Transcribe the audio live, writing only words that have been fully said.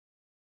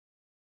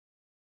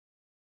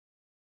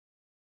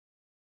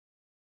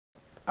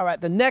All right,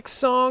 the next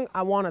song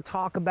I want to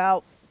talk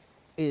about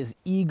is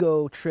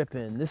Ego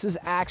Trippin'. This is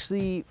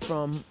actually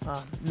from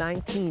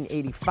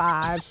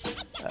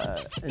 1985,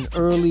 an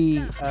early,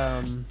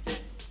 an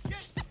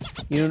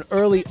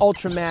early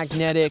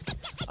ultramagnetic,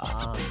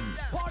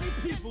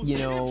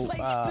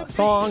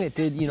 song. It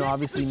did,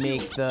 obviously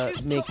make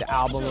the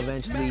album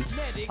eventually.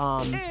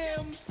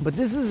 But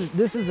this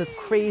is a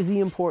crazy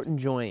important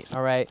joint.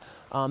 All right,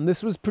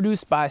 this was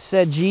produced by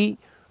Said G,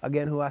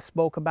 again, who I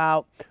spoke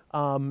about.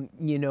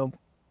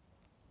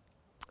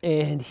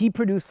 And he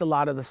produced a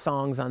lot of the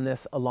songs on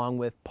this along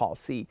with Paul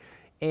C.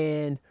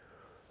 And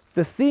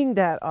the thing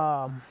that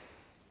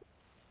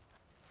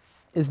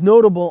is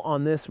notable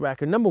on this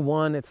record, number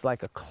one, it's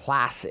like a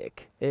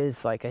classic.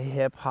 It's like a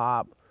hip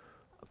hop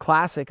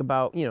classic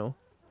about,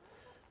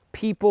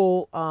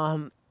 people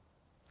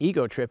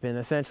ego tripping,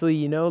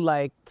 essentially,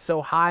 like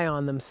so high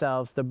on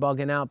themselves, they're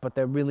bugging out, but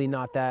they're really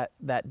not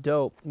that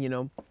dope,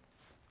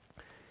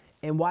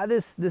 And why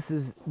this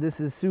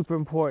is super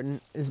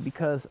important is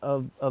because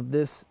of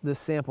this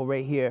sample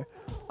right here,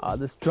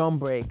 this drum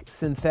break,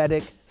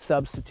 Synthetic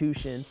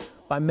Substitution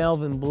by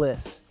Melvin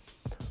Bliss.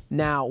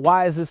 Now,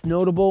 why is this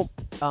notable?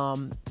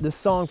 This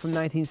song from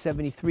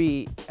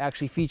 1973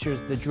 actually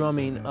features the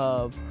drumming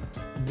of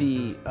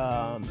the,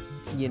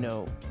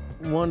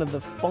 one of the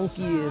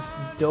funkiest,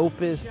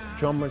 dopest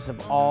drummers of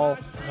all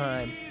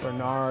time,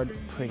 Bernard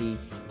Pretty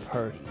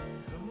Purdy.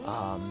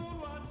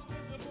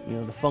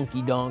 The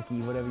funky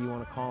donkey, whatever you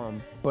want to call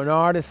him.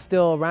 Bernard is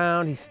still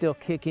around, he's still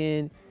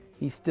kicking,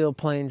 he's still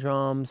playing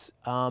drums,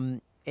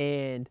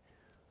 and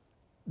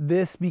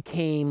this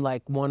became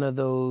like one of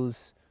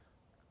those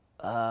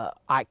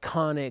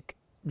iconic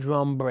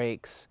drum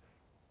breaks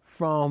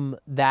from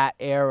that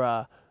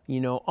era,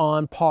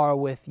 on par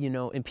with,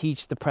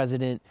 Impeach the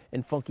President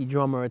and Funky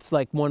Drummer. It's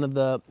like one of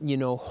the,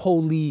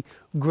 holy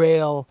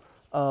grail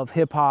of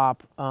hip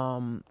hop,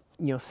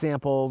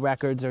 sample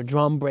records or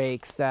drum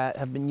breaks that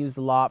have been used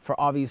a lot for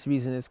obvious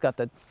reasons. It's got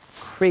the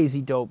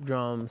crazy dope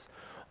drums.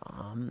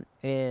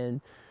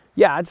 And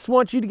yeah, I just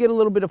want you to get a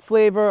little bit of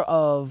flavor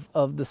of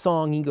the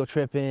song Ego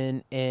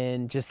Trippin'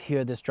 and just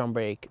hear this drum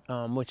break,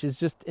 which is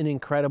just an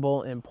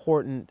incredible,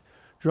 important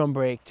drum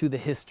break to the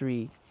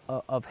history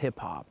of hip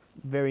hop.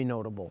 Very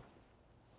notable.